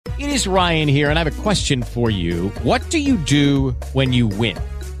It is Ryan here, and I have a question for you. What do you do when you win?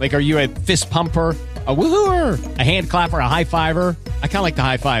 Like, are you a fist pumper, a woohooer, a hand clapper, a high fiver? I kind of like the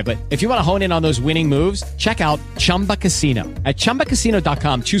high five, but if you want to hone in on those winning moves, check out Chumba Casino. At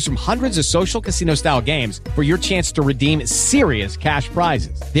ChumbaCasino.com, choose from hundreds of social casino-style games for your chance to redeem serious cash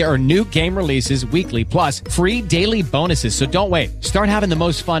prizes. There are new game releases weekly, plus free daily bonuses. So don't wait. Start having the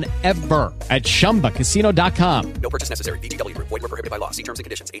most fun ever at ChumbaCasino.com. No purchase necessary. VGW Group. Void where prohibited by law. See terms and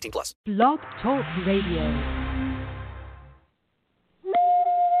conditions. 18+. Blog Talk Radio.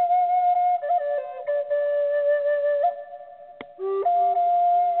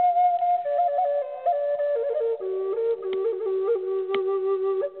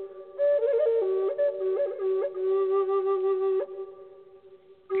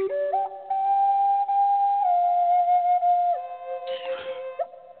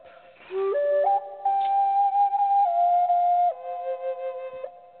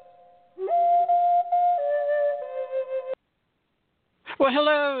 Well,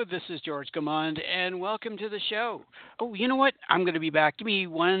 hello, this is George Gammond, and welcome to the show. Oh, you know what? I'm going to be back. Give me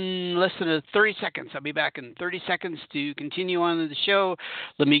less than 30 seconds. I'll be back in 30 seconds to continue on the show.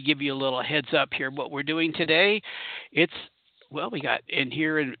 Let me give you a little heads up here. What we're doing today, we got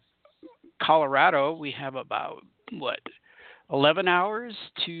here in Colorado, we have about, 11 hours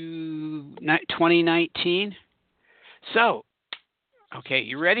to 2019. So, okay,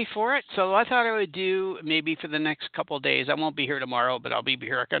 you ready for it? So I thought I would do maybe for the next couple of days. I won't be here tomorrow, but I'll be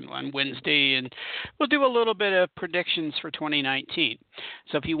here on Wednesday, and we'll do a little bit of predictions for 2019.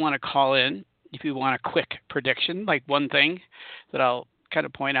 So if you want to call in, if you want a quick prediction, like one thing that I'll kind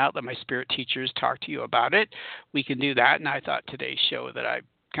of point out that my spirit teachers talk to you about it, we can do that. And I thought today's show that I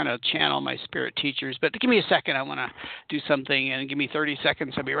kind of channel my spirit teachers. But give me a second. I want to do something, and give me 30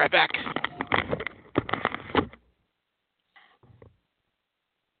 seconds. I'll be right back.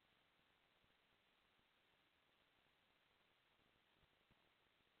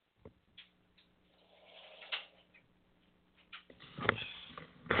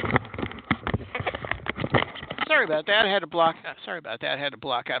 Sorry about that. I had to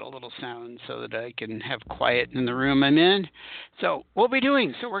block out a little sound so that I can have quiet in the room I'm in. So we'll be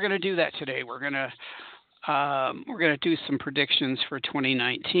doing. So we're going to do that today. We're going to do some predictions for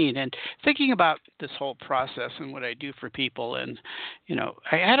 2019, and thinking about this whole process and what I do for people. And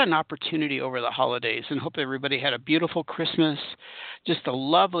I had an opportunity over the holidays, and hope everybody had a beautiful Christmas, just a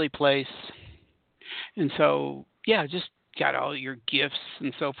lovely place. And so, just got all your gifts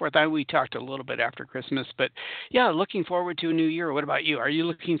and so forth. We talked a little bit after Christmas, but looking forward to a new year. What about you? Are you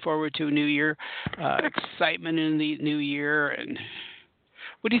looking forward to a new year? Excitement in the new year, and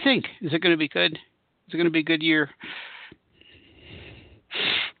what do you think? Is it going to be good? Is it going to be a good year?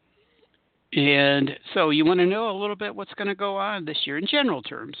 And so you want to know a little bit what's going to go on this year in general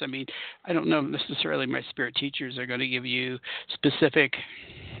terms. I mean, I don't know necessarily my spirit teachers are going to give you specific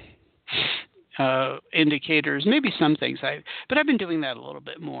indicators, maybe some things. But I've been doing that a little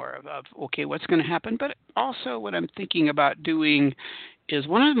bit more of okay, what's going to happen. But also what I'm thinking about doing is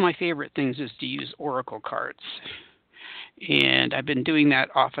one of my favorite things is to use oracle cards. And I've been doing that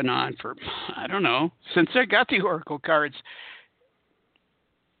off and on for, I don't know, since I got the oracle cards.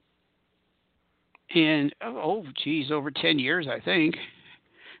 And, over 10 years, I think.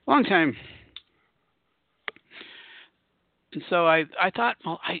 Long time. And so I thought,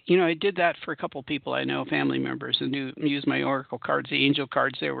 I did that for a couple of people I know, family members, and used my oracle cards, the angel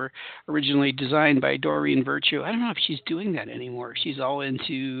cards. They were originally designed by Doreen Virtue. I don't know if she's doing that anymore. She's all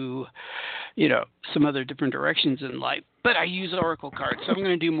into, some other different directions in life. But I use oracle cards, so I'm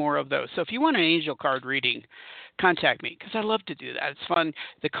going to do more of those. So if you want an angel card reading, contact me, because I love to do that. It's fun.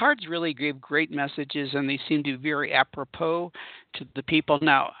 The cards really give great messages, and they seem to be very apropos to the people.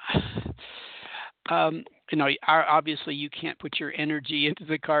 Now, obviously you can't put your energy into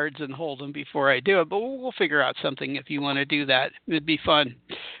the cards and hold them before I do it, but we'll figure out something if you want to do that. It'd be fun.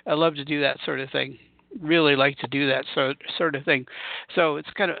 I love to do that sort of thing. Really like to do that sort of thing. So it's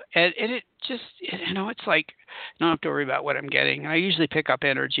kind of, and it just, it's like, I don't have to worry about what I'm getting. I usually pick up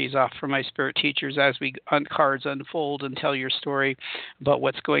energies off from my spirit teachers as cards unfold and tell your story about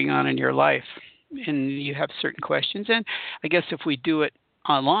what's going on in your life. And you have certain questions. And I guess if we do it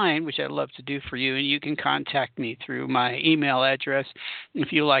online, which I'd love to do for you, and you can contact me through my email address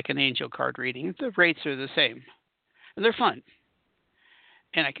if you like an angel card reading. The rates are the same, and they're fun.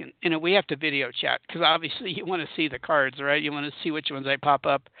 And I can, we have to video chat because obviously you want to see the cards, right? You want to see which ones I pop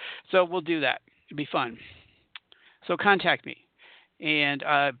up. So we'll do that. It'd be fun. So contact me. And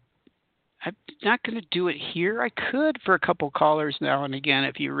I'm not going to do it here. I could for a couple callers now and again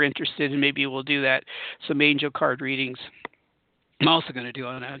if you were interested, and maybe we'll do that, some angel card readings. I'm also going to do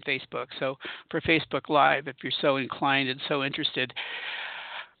it on Facebook. So for Facebook Live, if you're so inclined and so interested,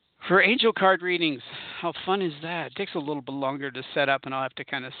 for angel card readings, how fun is that? It takes a little bit longer to set up, and I'll have to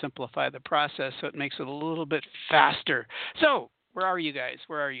kind of simplify the process so it makes it a little bit faster. So where are you guys?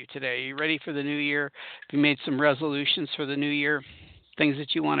 Where are you today? Are you ready for the new year? Have you made some resolutions for the new year? Things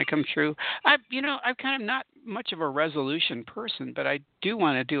that you want to come true? I'm kind of not much of a resolution person, but I do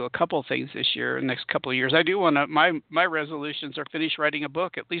want to do a couple things this year, next couple of years. I do want to, my resolutions are finish writing a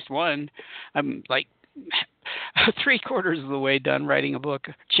book, at least one. I'm like 3/4 of the way done writing a book,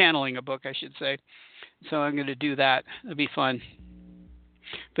 channeling a book, I should say. So I'm going to do that. It'll be fun.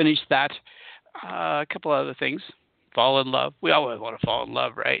 Finish that. A couple other things. Fall in love. We always want to fall in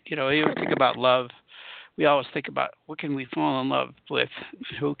love, right? You think about love. We always think about what can we fall in love with?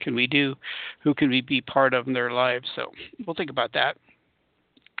 Who can we be part of in their lives? So we'll think about that.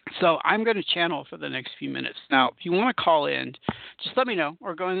 So I'm going to channel for the next few minutes. Now, if you want to call in, just let me know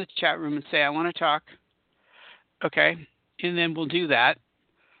or go in the chat room and say, I want to talk. Okay. And then we'll do that.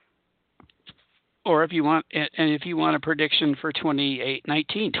 Or if you want a prediction for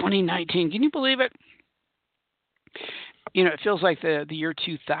 2019, can you believe it? It feels like the year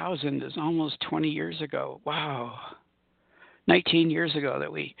 2000 is almost 20 years ago. Wow. 19 years ago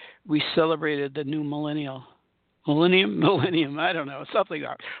that we celebrated the new millennium, I don't know, something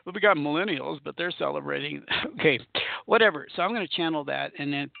like that. Well, we got millennials, but they're celebrating. Okay, whatever. So I'm going to channel that,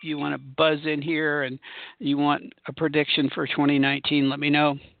 and if you want to buzz in here and you want a prediction for 2019, let me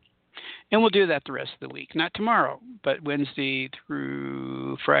know. And we'll do that the rest of the week. Not tomorrow, but Wednesday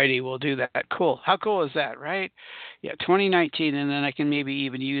through Friday we'll do that. Cool. How cool is that, right? Yeah, 2019, and then I can maybe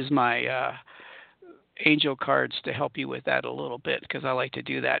even use my angel cards to help you with that a little bit because I like to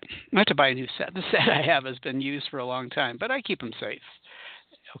do that. I have to buy a new set. The set I have has been used for a long time, but I keep them safe.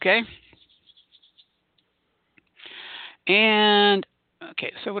 Okay? And,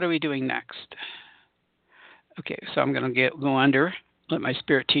 okay, so what are we doing next? Okay, so I'm going to go under. Let my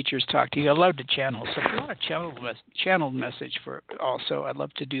spirit teachers talk to you. I love to channel. So if you want a channeled message for also, I'd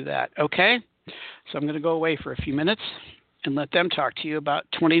love to do that. Okay? So I'm going to go away for a few minutes and let them talk to you about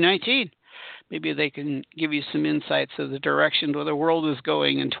 2019. Maybe they can give you some insights of the direction where the world is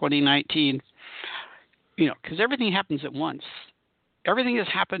going in 2019. Because everything happens at once. Everything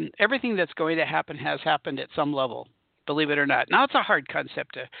that's going to happen has happened at some level, believe it or not. Now, it's a hard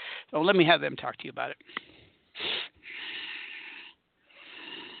concept so let me have them talk to you about it.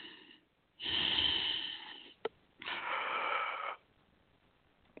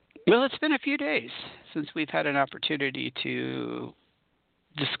 Well, it's been a few days since we've had an opportunity to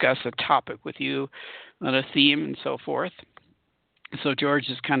discuss a topic with you on a theme and so forth. So George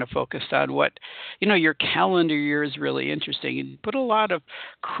is kind of focused on what, your calendar year is really interesting and put a lot of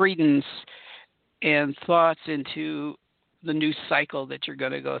credence and thoughts into the new cycle that you're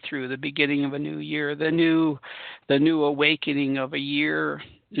going to go through, the beginning of a new year, the new awakening of a year,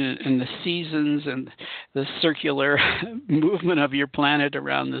 and the seasons and the circular movement of your planet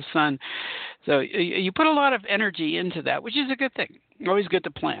around the sun. So you put a lot of energy into that, which is a good thing. Always good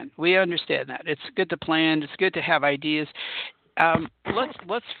to plan. We understand that. It's good to plan. It's good to have ideas.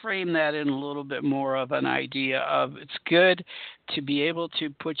 Let's frame that in a little bit more of an idea of it's good to be able to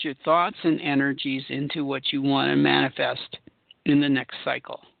put your thoughts and energies into what you want to manifest in the next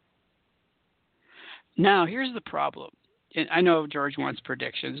cycle. Now, here's the problem. And I know George wants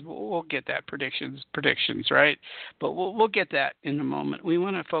predictions. We'll get that predictions, right? But we'll get that in a moment. We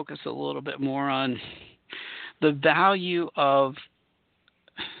want to focus a little bit more on the value of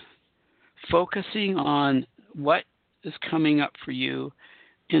focusing on what is coming up for you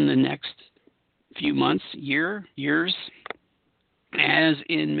in the next few months, years, as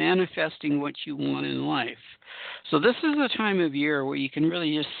in manifesting what you want in life. So this is a time of year where you can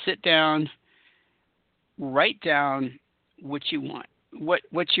really just sit down, write down what you want, what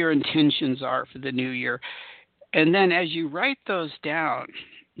your intentions are for the new year. And then as you write those down,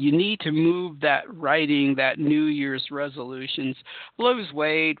 you need to move that writing, that New Year's resolutions, lose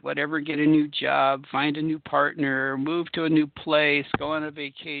weight, whatever, get a new job, find a new partner, move to a new place, go on a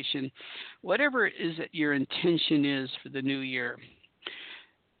vacation, whatever it is that your intention is for the new year.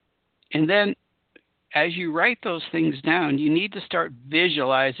 And then as you write those things down, you need to start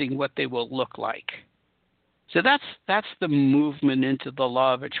visualizing what they will look like. So that's the movement into the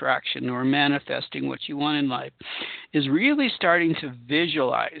law of attraction, or manifesting what you want in life, is really starting to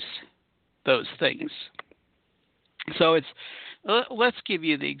visualize those things. So it's Let's give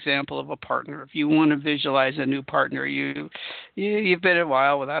you the example of a partner. If you want to visualize a new partner, you've been a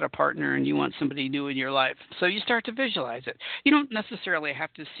while without a partner and you want somebody new in your life. So you start to visualize it. You don't necessarily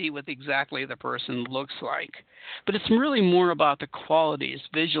have to see what exactly the person looks like, but it's really more about the qualities,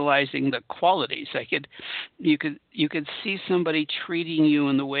 visualizing the qualities. You could see somebody treating you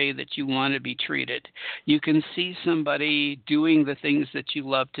in the way that you want to be treated. You can see somebody doing the things that you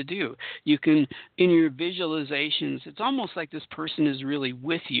love to do. You can, in your visualizations, it's almost like this person is really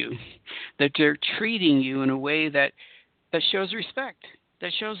with you, that they're treating you in a way that shows respect,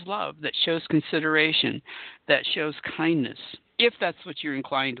 that shows love, that shows consideration, that shows kindness, if that's what you're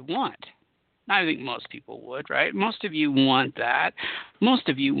inclined to want. I think most people would, right? Most of you want that. Most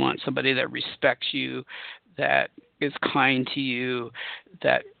of you want somebody that respects you, that is kind to you,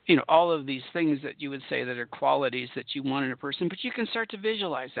 that, all of these things that you would say that are qualities that you want in a person, but you can start to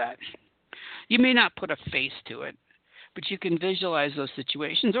visualize that. You may not put a face to it, but you can visualize those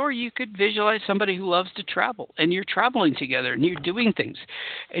situations, or you could visualize somebody who loves to travel, and you're traveling together, and you're doing things,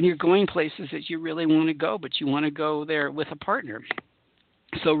 and you're going places that you really want to go, but you want to go there with a partner.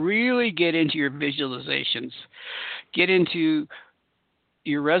 So really get into your visualizations. Get into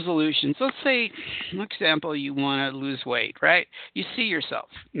your resolutions. Let's say, for example, you want to lose weight, right? You see yourself.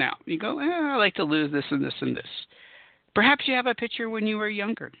 Now, you go, I like to lose this and this and this. Perhaps you have a picture when you were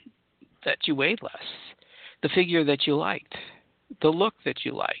younger that you weighed less, the figure that you liked, the look that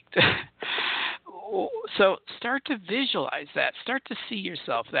you liked. So start to visualize that. Start to see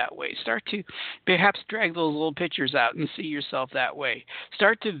yourself that way. Start to perhaps drag those little pictures out and see yourself that way.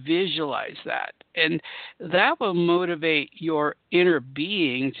 Start to visualize that. And that will motivate your inner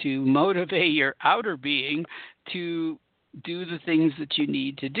being to motivate your outer being to do the things that you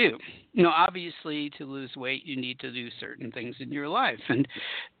need to do. Obviously, to lose weight, you need to do certain things in your life. And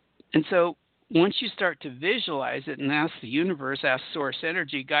so once you start to visualize it and ask the universe, ask source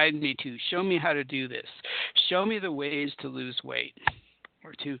energy, guide me to show me how to do this. Show me the ways to lose weight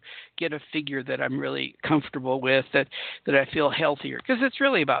or to get a figure that I'm really comfortable with, that I feel healthier. Because it's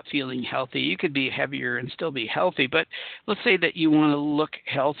really about feeling healthy. You could be heavier and still be healthy, but let's say that you want to look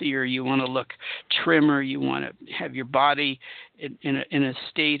healthier, you want to look trimmer, you want to have your body in a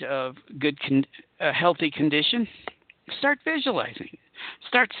state of good, healthy condition. Start visualizing.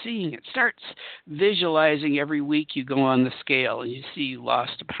 Start seeing it. Start visualizing every week you go on the scale and you see you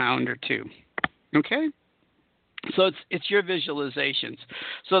lost a pound or two. Okay? So it's your visualizations.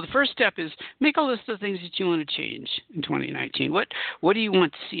 So the first step is make a list of things that you want to change in 2019. What do you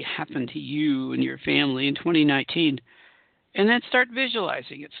want to see happen to you and your family in 2019? And then start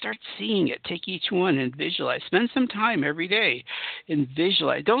visualizing it. Start seeing it. Take each one and visualize. Spend some time every day and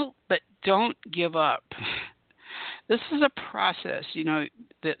visualize. Don't give up. This is a process,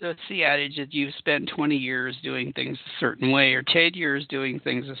 that's the adage that you've spent 20 years doing things a certain way or 10 years doing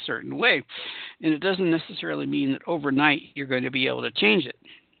things a certain way. And it doesn't necessarily mean that overnight you're going to be able to change it.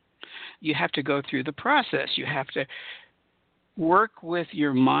 You have to go through the process. You have to work with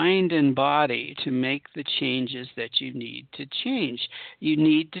your mind and body to make the changes that you need to change. You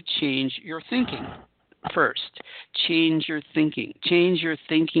need to change your thinking. First, change your thinking. Change your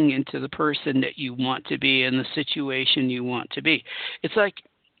thinking into the person that you want to be in the situation you want to be. It's like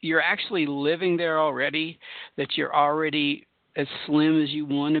you're actually living there already, that you're already as slim as you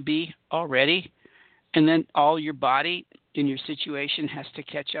want to be already, and then all your body in your situation has to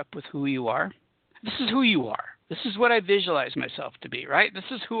catch up with who you are. This is who you are. This is what I visualize myself to be, right? This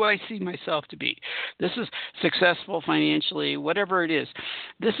is who I see myself to be. This is successful financially, whatever it is.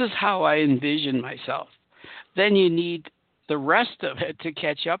 This is how I envision myself. Then you need the rest of it to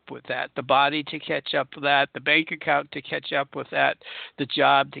catch up with that, the body to catch up with that, the bank account to catch up with that, the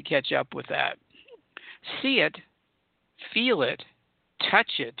job to catch up with that. See it, feel it,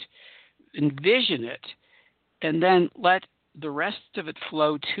 touch it, envision it, and then let the rest of it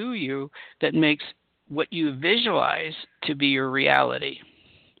flow to you that makes what you visualize to be your reality.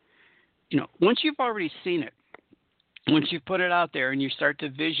 Once you've already seen it, once you've put it out there and you start to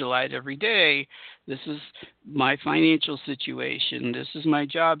visualize every day, this is my financial situation, this is my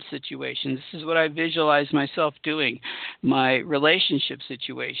job situation, this is what I visualize myself doing, my relationship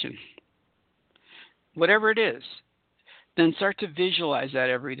situation, whatever it is, then start to visualize that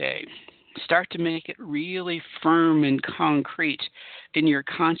every day. Start to make it really firm and concrete in your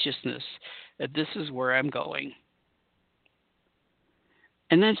consciousness that this is where I'm going.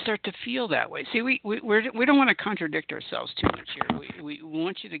 And then start to feel that way. See, we don't want to contradict ourselves too much here. We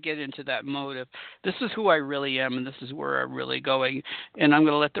want you to get into that mode of this is who I really am and this is where I'm really going, and I'm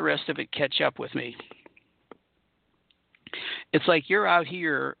going to let the rest of it catch up with me. It's like you're out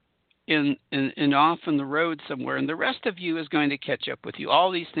here in off on the road somewhere, and the rest of you is going to catch up with you.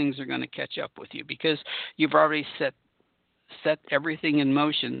 All these things are going to catch up with you because you've already set everything in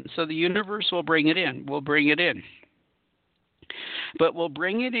motion. So the universe will bring it in. We'll bring it in. But we'll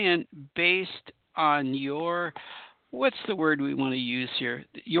bring it in based on your, what's the word we want to use here?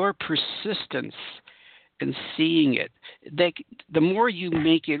 Your persistence in seeing it. The more you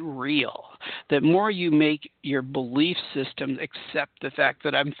make it real, the more you make your belief system accept the fact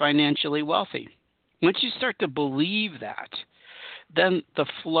that I'm financially wealthy. Once you start to believe that, then the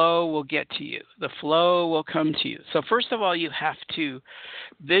flow will get to you. The flow will come to you. So first of all, you have to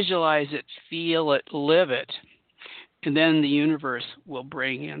visualize it, feel it, live it. And then the universe will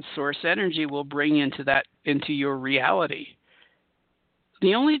bring in, source energy will bring into your reality.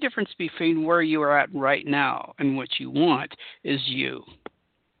 The only difference between where you are at right now and what you want is you.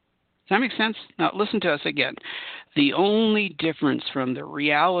 Does that make sense? Now listen to us again. The only difference from the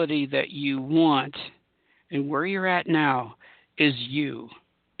reality that you want and where you're at now is you.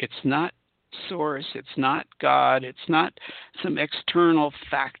 It's not source. It's not God. It's not some external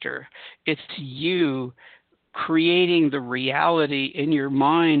factor. It's you creating the reality in your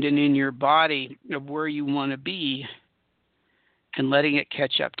mind and in your body of where you want to be and letting it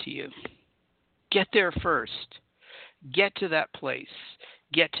catch up to you. Get there first. Get to that place.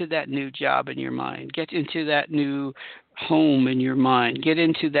 Get to that new job in your mind. Get into that new home in your mind. Get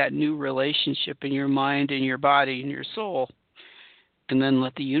into that new relationship in your mind and your body and your soul. And then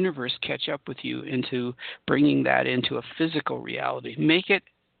let the universe catch up with you into bringing that into a physical reality. Make it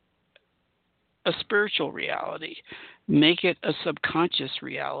a spiritual reality. Make it a subconscious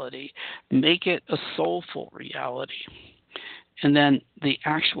reality. Make it a soulful reality. And then the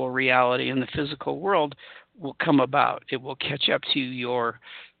actual reality in the physical world will come about. It will catch up to your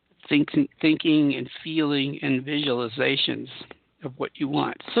thinking and feeling and visualizations of what you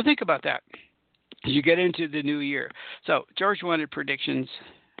want. So think about that as you get into the new year. So George wanted predictions.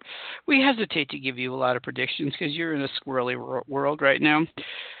 We hesitate to give you a lot of predictions because you're in a squirrely world right now.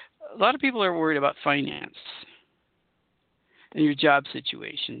 A lot of people are worried about finance and your job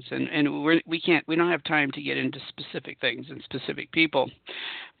situations, and we don't have time to get into specific things and specific people,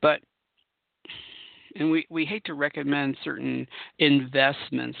 and we hate to recommend certain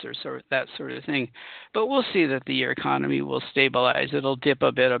investments or that sort of thing, but we'll see that the economy will stabilize. It'll dip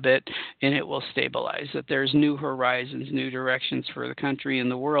a bit, and it will stabilize. That there's new horizons, new directions for the country and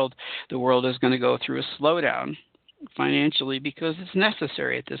the world. The world is going to go through a slowdown financially because it's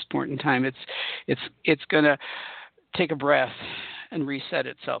necessary at this point in time. It's going to take a breath and reset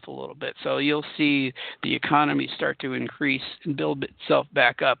itself a little bit. So you'll see the economy start to increase and build itself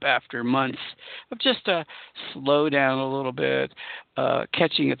back up after months of just a slow down a little bit,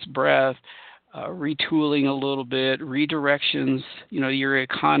 catching its breath, retooling a little bit, redirections. Your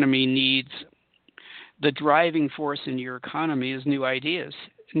economy needs, the driving force in your economy is new ideas,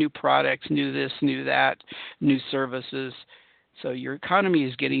 new products, new this, new that, new services. So your economy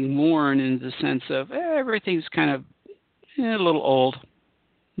is getting worn in the sense of everything's kind of a little old, a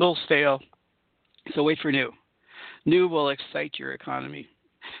little stale. So wait for new. New will excite your economy.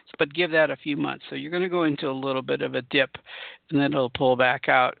 But give that a few months. So you're going to go into a little bit of a dip, and then it'll pull back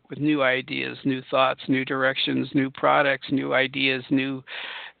out with new ideas, new thoughts, new directions, new products, new ideas, new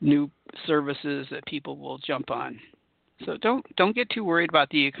services that people will jump on. So don't get too worried about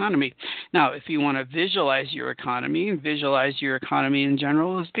the economy. Now, if you want to visualize your economy in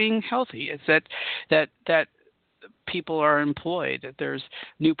general as being healthy, it's that people are employed, that there's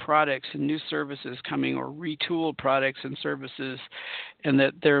new products and new services coming, or retooled products and services, and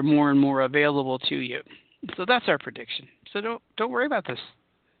that they're more and more available to you. So that's our prediction. So don't worry about this.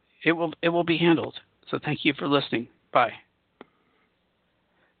 It will be handled. So thank you for listening. Bye.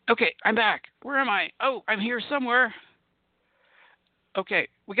 Okay, I'm back. Where am I? Oh, I'm here somewhere. Okay,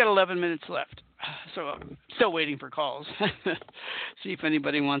 we got 11 minutes left. So I'm still waiting for calls. See if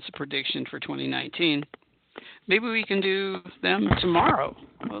anybody wants a prediction for 2019. Maybe we can do them tomorrow.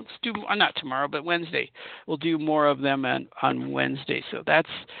 Well, let's do, not tomorrow, but Wednesday. We'll do more of them on Wednesday. So that's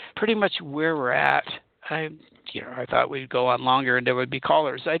pretty much where we're at. I thought we'd go on longer and there would be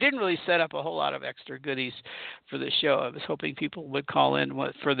callers. I didn't really set up a whole lot of extra goodies for the show. I was hoping people would call in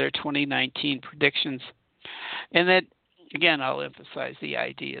for their 2019 predictions. And then, again, I'll emphasize the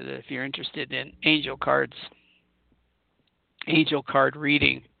idea that if you're interested in angel card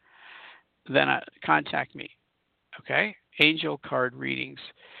reading, then contact me. Okay? Angel card readings.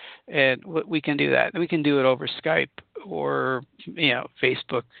 And we can do that. We can do it over Skype or,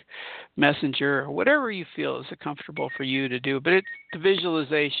 Facebook Messenger, or whatever you feel is comfortable for you to do. But the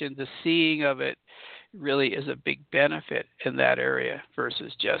visualization, the seeing of it really is a big benefit in that area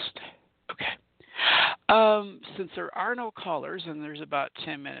versus just Okay. Since there are no callers and there's about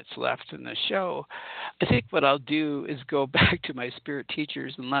 10 minutes left in the show, I think what I'll do is go back to my spirit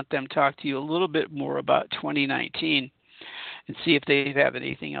teachers and let them talk to you a little bit more about 2019 and see if they have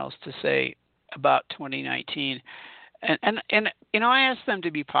anything else to say about 2019. And I ask them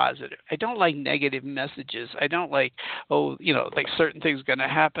to be positive. I don't like negative messages. I don't like, like certain things going to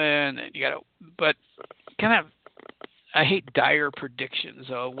happen and but kind of, I hate dire predictions.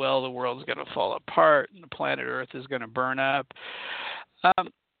 Oh, well, the world's going to fall apart and the planet Earth is going to burn up.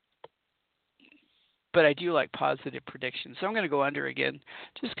 But I do like positive predictions. So I'm going to go under again,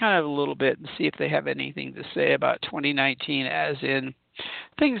 just kind of a little bit and see if they have anything to say about 2019 as in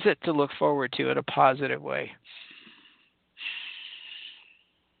things that to look forward to in a positive way.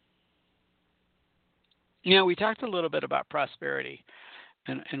 We talked a little bit about prosperity,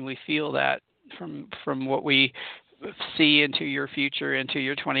 and we feel that from what we see into your future, into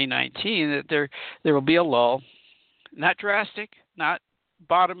your 2019, that there will be a lull, not drastic, not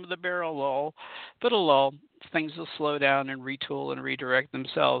bottom of the barrel lull, but a lull. Things will slow down and retool and redirect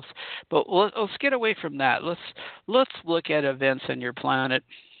themselves. But let's get away from that. Let's look at events on your planet,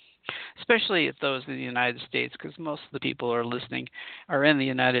 especially at those in the United States, because most of the people who are listening are in the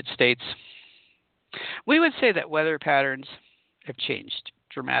United States. We would say that weather patterns have changed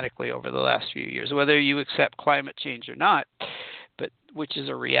dramatically over the last few years, whether you accept climate change or not, but which is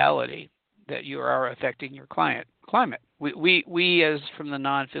a reality that you are affecting your climate. We as from the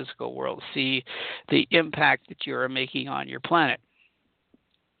non-physical world see the impact that you are making on your planet.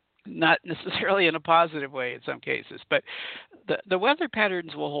 Not necessarily in a positive way in some cases, but the weather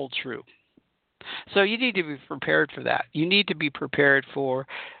patterns will hold true. So you need to be prepared for that. You need to be prepared for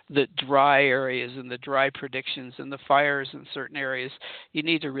the dry areas and the dry predictions and the fires in certain areas. You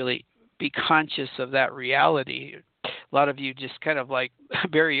need to really be conscious of that reality. A lot of you just kind of like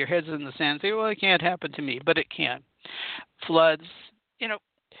bury your heads in the sand and say, well, it can't happen to me, but it can. Floods,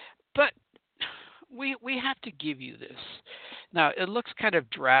 but we have to give you this. Now, it looks kind of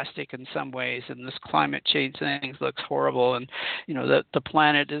drastic in some ways, and this climate change thing looks horrible, and the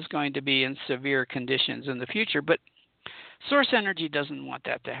planet is going to be in severe conditions in the future, but source energy doesn't want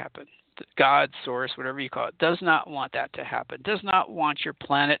that to happen. God, source, whatever you call it, does not want that to happen, does not want your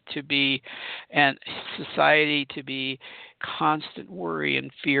planet to be and society to be constant worry and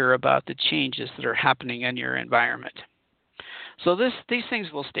fear about the changes that are happening in your environment. So these things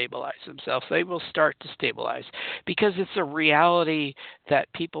will stabilize themselves. They will start to stabilize because it's a reality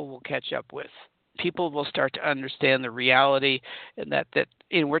that people will catch up with. People will start to understand the reality, and that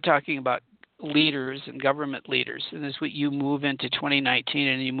we're talking about leaders and government leaders. And as you move into 2019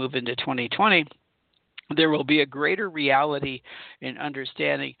 and you move into 2020, there will be a greater reality and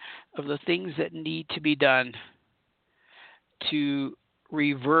understanding of the things that need to be done to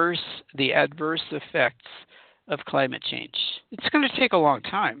reverse the adverse effects of climate change. It's going to take a long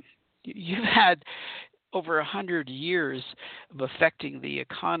time. You've had over 100 years of affecting the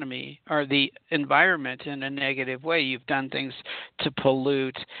economy or the environment in a negative way. You've done things to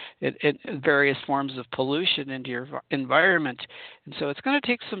pollute various forms of pollution into your environment. And so it's going to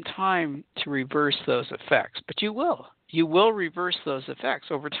take some time to reverse those effects, but you will. You will reverse those effects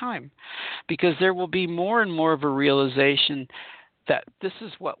over time because there will be more and more of a realization that this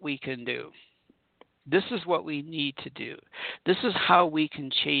is what we can do. This is what we need to do. This is how we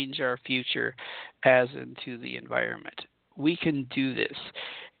can change our future as into the environment. We can do this.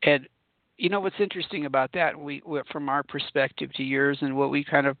 And what's interesting about that, we from our perspective to yours and what we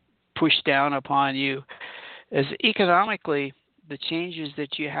kind of push down upon you is economically the changes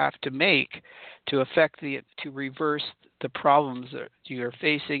that you have to make to reverse the problems that you're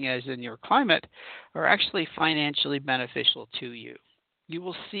facing as in your climate are actually financially beneficial to you. You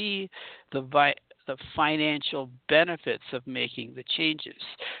will see the financial benefits of making the changes.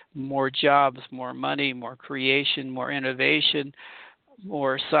 More jobs, more money, more creation, more innovation,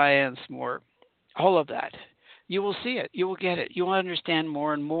 more science, more all of that. You will see it. You will get it. You will understand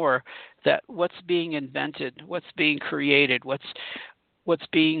more and more that what's being invented, what's being created, what's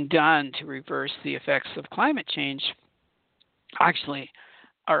being done to reverse the effects of climate change actually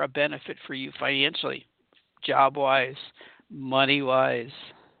are a benefit for you financially, job-wise, money-wise,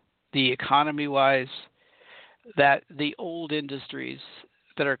 the economy-wise, that the old industries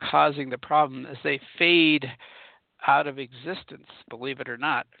that are causing the problem as they fade out of existence, believe it or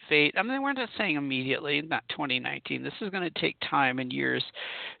not, fade. I mean, we're not saying immediately, not 2019. This is going to take time and years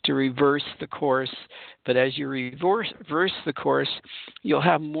to reverse the course. But as you reverse the course, you'll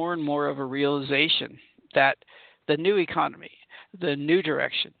have more and more of a realization that the new economy, the new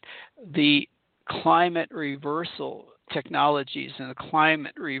direction, the climate reversal technologies and the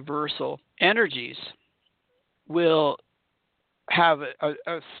climate reversal energies will have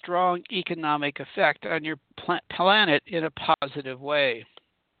a strong economic effect on your planet in a positive way.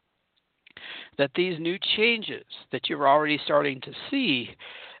 That these new changes that you're already starting to see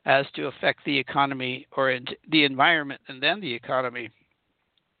as to affect the economy or the environment and then the economy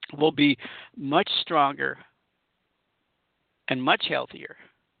will be much stronger and much healthier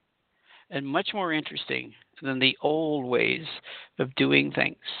and much more interesting than the old ways of doing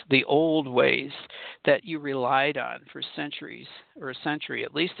things, the old ways that you relied on for centuries, or a century,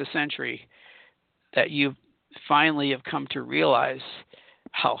 at least a century, that you finally have come to realize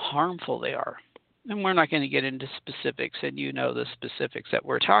how harmful they are. And we're not going to get into specifics, and you know the specifics that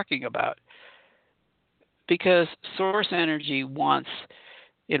we're talking about, because source energy wants,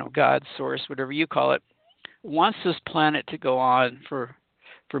 God's source, whatever you call it, wants this planet to go on for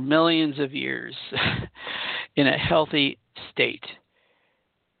millions of years in a healthy state,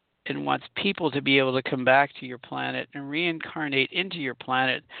 and wants people to be able to come back to your planet and reincarnate into your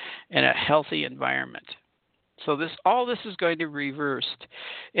planet in a healthy environment. So all this is going to be reversed.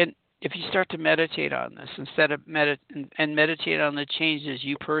 And if you start to meditate on this, instead of meditate on the changes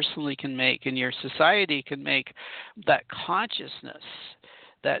you personally can make and your society can make, that consciousness,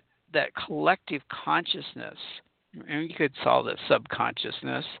 that collective consciousness, and you could solve it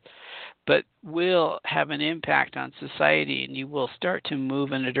subconsciousness, but will have an impact on society, and you will start to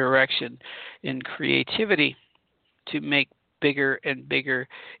move in a direction in creativity to make bigger and bigger.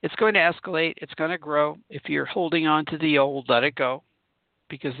 It's going to escalate. It's going to grow. If you're holding on to the old, let it go,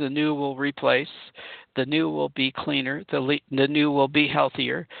 because the new will replace. The new will be cleaner. The new will be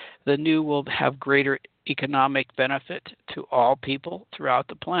healthier. The new will have greater economic benefit to all people throughout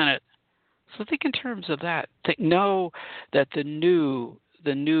the planet. So think in terms of that. Know that the new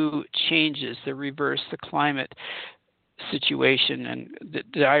changes, the reverse, the climate situation and the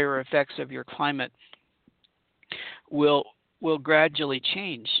dire effects of your climate will gradually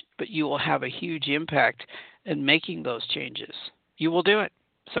change, but you will have a huge impact in making those changes. You will do it.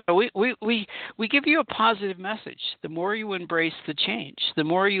 So we give you a positive message. The more you embrace the change, the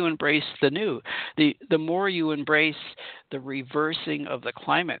more you embrace the new, the more you embrace the reversing of the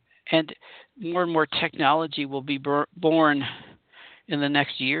climate, and more technology will be born in the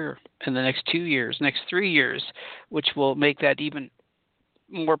next year, in the next 2 years, next 3 years, which will make that even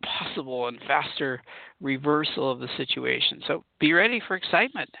more possible and faster reversal of the situation. So be ready for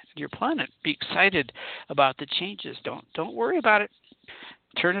excitement in your planet. Be excited about the changes. Don't worry about it.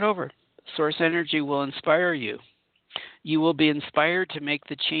 Turn it over. Source energy will inspire you. You will be inspired to make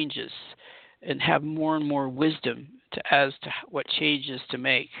the changes and have more and more wisdom as to what changes to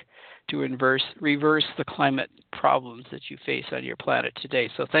make to reverse the climate problems that you face on your planet today.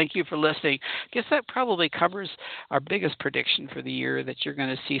 So thank you for listening. I guess that probably covers our biggest prediction for the year, that you're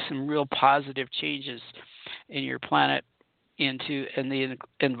going to see some real positive changes in your planet in the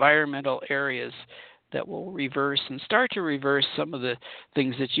environmental areas that will reverse and start to reverse some of the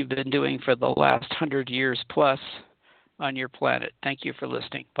things that you've been doing for the last 100 years plus on your planet. Thank you for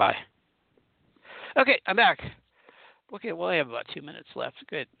listening. Bye. Okay, I'm back. Okay, well, I have about 2 minutes left.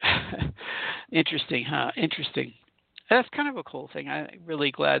 Good. Interesting, huh? Interesting. That's kind of a cool thing. I'm really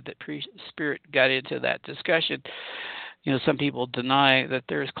glad that Spirit got into that discussion. Some people deny that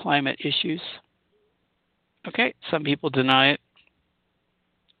there's climate issues. Okay, some people deny it.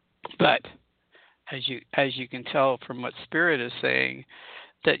 But as you can tell from what Spirit is saying,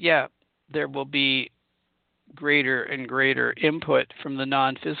 that, yeah, there will be greater and greater input from the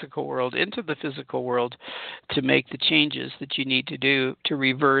non-physical world into the physical world to make the changes that you need to do to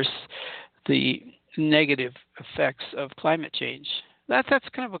reverse the negative effects of climate change. That's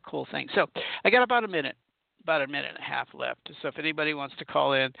kind of a cool thing. So I got about a minute and a half left. So if anybody wants to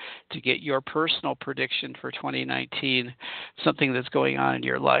call in to get your personal prediction for 2019, something that's going on in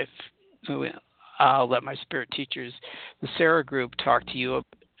your life, I'll let my Spirit teachers, the Sarah group, talk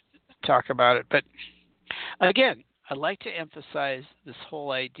about it. But again, I'd like to emphasize this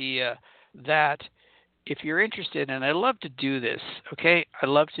whole idea that if you're interested, and I love to do this, okay? I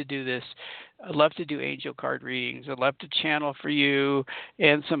love to do this. I love to do angel card readings. I'd love to channel for you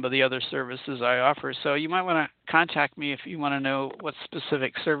and some of the other services I offer. So you might want to contact me if you want to know what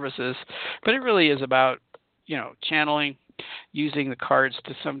specific services. But it really is about, channeling, using the cards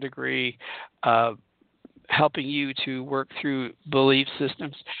to some degree, helping you to work through belief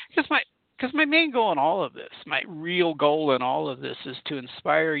systems. Because my main goal in all of this, my real goal in all of this, is to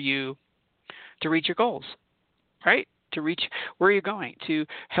inspire you to reach your goals, right? to reach where you're going, to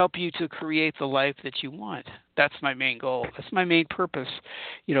help you to create the life that you want. That's my main goal. That's my main purpose,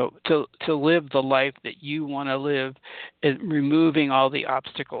 to live the life that you want to live, and removing all the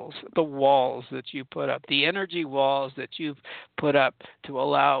obstacles, the walls that you put up, the energy walls that you've put up to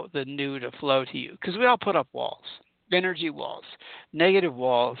allow the new to flow to you. Because we all put up walls, energy walls, negative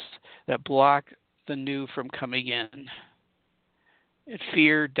walls that block the new from coming in.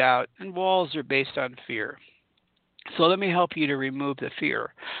 Fear, doubt, and walls are based on fear. So let me help you to remove the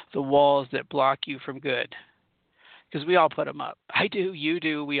fear, the walls that block you from good. Because we all put them up. I do, you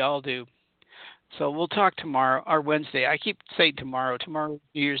do, we all do. So we'll talk tomorrow, or Wednesday. I keep saying tomorrow. Tomorrow,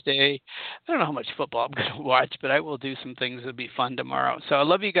 New Year's Day. I don't know how much football I'm going to watch, but I will do some things that'll be fun tomorrow. So I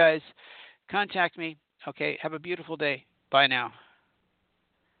love you guys. Contact me. Okay, have a beautiful day. Bye now.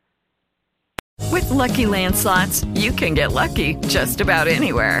 With Lucky Land Slots, you can get lucky just about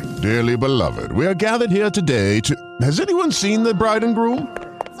anywhere. Dearly beloved, we are gathered here today to... Has anyone seen the bride and groom?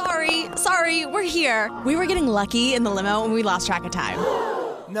 Sorry, we're here. We were getting lucky in the limo and we lost track of time.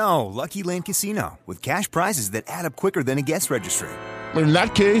 No, Lucky Land Casino, with cash prizes that add up quicker than a guest registry. In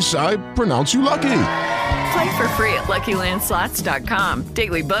that case, I pronounce you lucky. Play for free at LuckyLandSlots.com.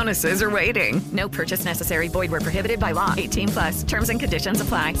 Daily bonuses are waiting. No purchase necessary. Void where prohibited by law. 18+. Terms and conditions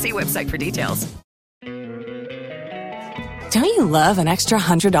apply. See website for details. Don't you love an extra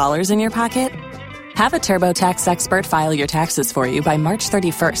 $100 in your pocket? Have a TurboTax expert file your taxes for you by March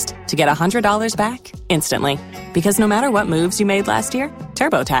 31st to get $100 back instantly. Because no matter what moves you made last year,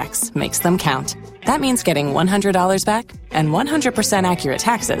 TurboTax makes them count. That means getting $100 back and 100% accurate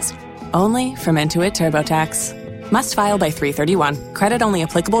taxes, only from Intuit TurboTax. Must file by 3/31. Credit only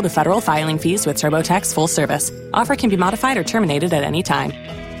applicable to federal filing fees with TurboTax full service. Offer can be modified or terminated at any time.